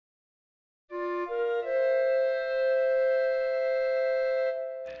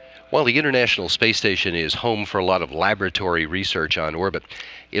While the International Space Station is home for a lot of laboratory research on orbit,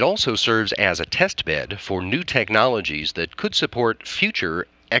 it also serves as a test bed for new technologies that could support future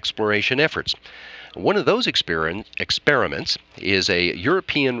exploration efforts. One of those experiments is a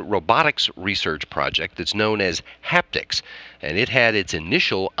European robotics research project that's known as Haptics, and it had its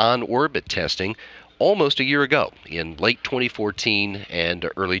initial on-orbit testing almost a year ago, in late 2014 and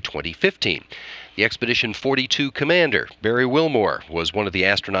early 2015. The Expedition 42 commander, Barry Wilmore, was one of the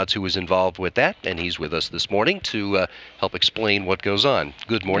astronauts who was involved with that, and he's with us this morning to help explain what goes on.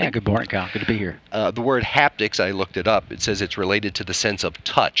 Good morning. Yeah, good morning, Kyle. Good to be here. The word haptics, I looked it up. It says it's related to the sense of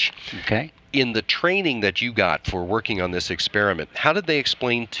touch. Okay. In the training that you got for working on this experiment, how did they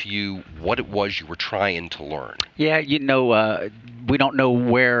explain to you what it was you were trying to learn? Yeah, we don't know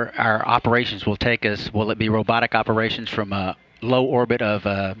where our operations will take us. Will it be robotic operations from a low orbit of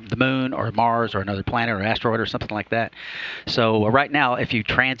the moon or Mars or another planet or asteroid or something like that? So right now, if you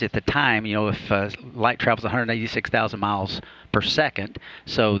transit the time, if light travels 186,000 miles per second,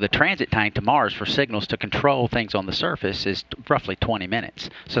 so the transit time to Mars for signals to control things on the surface is roughly 20 minutes.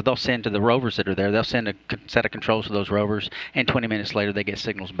 So they'll send to the rovers that are there, they'll send a set of controls to those rovers, and 20 minutes later they get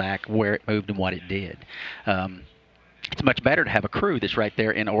signals back where it moved and what it did. It's much better to have a crew that's right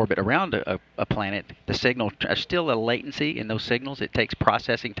there in orbit around a planet. The signal, still a latency in those signals. It takes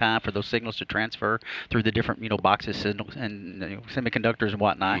processing time for those signals to transfer through the different, boxes, signals, and semiconductors and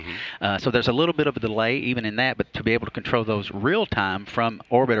whatnot. So there's a little bit of a delay even in that, but to be able to control those real time from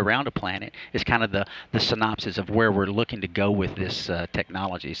orbit around a planet is kind of the synopsis of where we're looking to go with this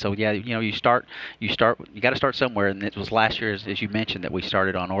technology. So yeah, you got to start somewhere, and it was last year, as you mentioned, that we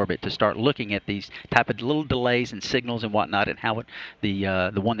started on orbit to start looking at these type of little delays and signals and whatnot, and how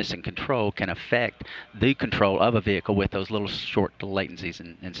the one that's in control can affect the control of a vehicle with those little short latencies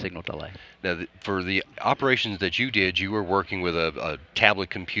and signal delay. Now, for the operations that you did, you were working with a tablet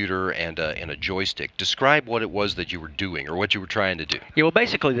computer and a joystick. Describe what it was that you were doing, or what you were trying to do. Yeah, well,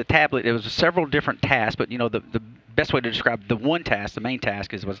 basically the tablet, it was several different tasks, but the best way to describe the one task, the main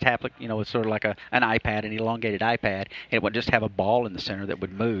task, was a tablet. It's sort of like an iPad, an elongated iPad, and it would just have a ball in the center that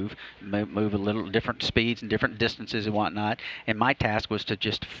would move a little different speeds and different distances and whatnot. And my task was to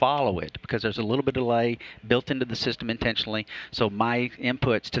just follow it, because there's a little bit of delay built into the system intentionally. So my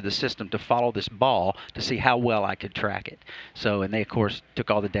inputs to the system to follow this ball to see how well I could track it. So, and they of course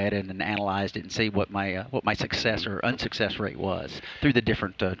took all the data and analyzed it and see what my success or unsuccess rate was through the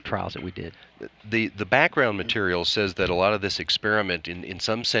different trials that we did. The background material says that a lot of this experiment, in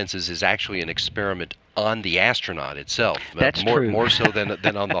some senses, is actually an experiment on the astronaut itself. That's true. More so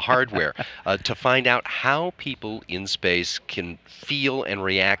than on the hardware, to find out how people in space can feel and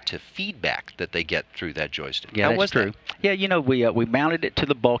react to feedback that they get through that joystick. Yeah, how was true. That? Yeah, we mounted it to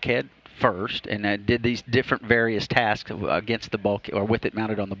the bulkhead first, and did these different various tasks against the bulkhead, or with it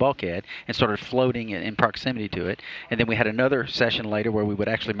mounted on the bulkhead, and started floating in proximity to it. And then we had another session later where we would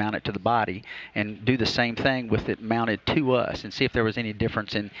actually mount it to the body and do the same thing with it mounted to us, and see if there was any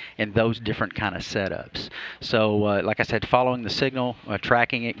difference in those different kind of setups. So like I said, following the signal,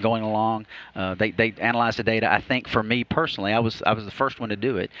 tracking it, going along, they analyzed the data. I think for me personally, I was the first one to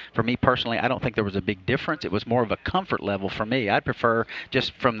do it. For me personally, I don't think there was a big difference. It was more of a comfort level for me. I'd prefer,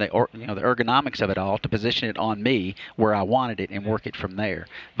 just from the ergonomics of it all, to position it on me where I wanted it and work it from there,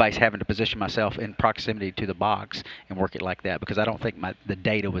 vice having to position myself in proximity to the box and work it like that, because I don't think the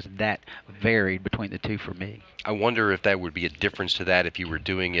data was that varied between the two for me. I wonder if that would be a difference to that if you were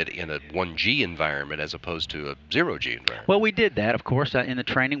doing it in a 1G environment as opposed to a 0G environment. Well, we did that, of course, in the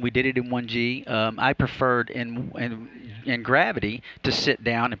training. We did it in 1G. I preferred in gravity to sit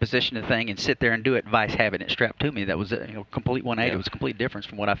down and position the thing and sit there and do it, vice having it strapped to me. That was a complete 180. Yeah. It was a complete difference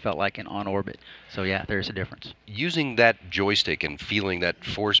from what I felt like on orbit. So yeah, there's a difference. Using that joystick and feeling that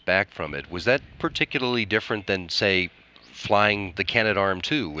force back from it, was that particularly different than, say, flying the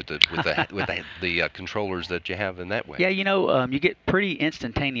Canadarm2 with the controllers that you have in that way? Yeah, you get pretty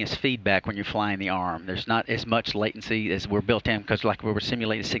instantaneous feedback when you're flying the arm. There's not as much latency as we're built in, because like we were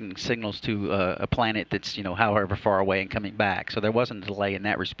simulating signals to a planet that's however far away and coming back. So there wasn't a delay in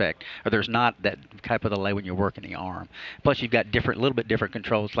that respect, or there's not that type of delay when you're working the arm. Plus you've got little bit different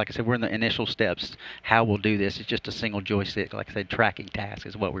controls. Like I said, we're in the initial steps. How we'll do this, it's just a single joystick. Like I said, tracking task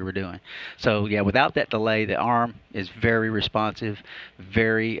is what we were doing. So yeah, without that delay, the arm is very responsive,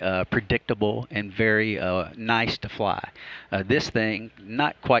 very predictable, and very nice to fly. This thing,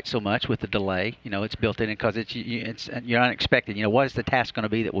 not quite so much with the delay. It's built in because you're unexpected. What is the task going to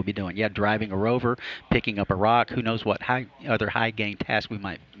be that we'll be doing? Yeah, driving a rover, picking up a rock. Who knows what other high gain task we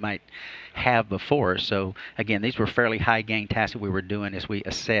might might have before us. So again, these were fairly high gain tasks that we were doing as we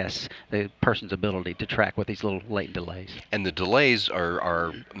assess the person's ability to track with these little latent delays. And the delays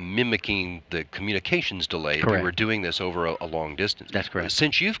are mimicking the communications delay if you were doing this over a long distance. That's correct.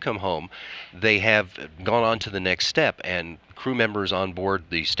 Since you've come home, they have gone on to the next step, and crew members on board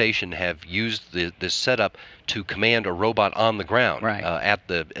the station have used this setup to command a robot on the ground at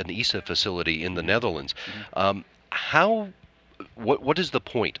an ESA facility in the Netherlands. What is the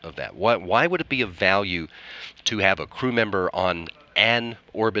point of that? Why would it be of value to have a crew member on an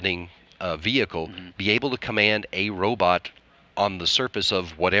orbiting vehicle be able to command a robot on the surface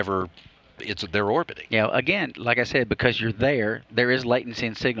of whatever they're orbiting? Yeah, again, like I said, because you're there is latency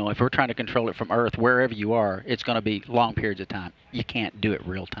in signal. If we're trying to control it from Earth, wherever you are, it's going to be long periods of time. You can't do it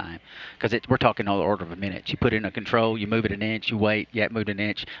real time because we're talking on the order of a minute. You put in a control, you move it an inch, you wait, yeah, it moved an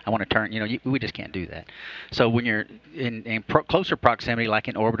inch, I want to turn, we just can't do that. So when you're in closer proximity, like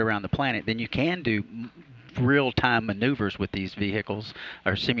in orbit around the planet, then you can do real-time maneuvers with these vehicles,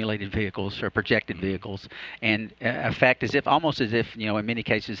 or simulated vehicles, or projected vehicles, and effect almost as if in many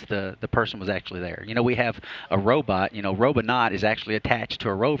cases the person was actually there. We have a robot. Robonaut is actually attached to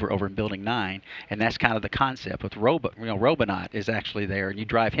a rover over in Building 9, and that's kind of the concept. With Robonaut is actually there, and you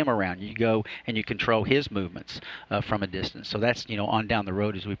drive him around. You go and you control his movements from a distance. So that's on down the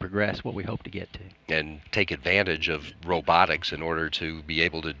road as we progress, what we hope to get to. And take advantage of robotics in order to be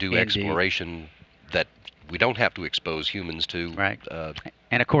able to do exploration that we don't have to expose humans to. Right.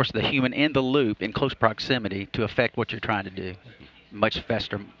 And of course, the human in the loop in close proximity to affect what you're trying to do. Much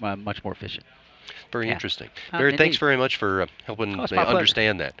faster, much more efficient. Very interesting. Barry, thanks very much for helping me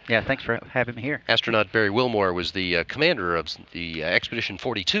understand that. Yeah, thanks for having me here. Astronaut Barry Wilmore was the commander of the Expedition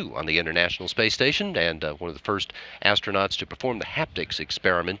 42 on the International Space Station, and one of the first astronauts to perform the Haptics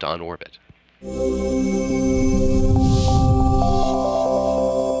experiment on orbit.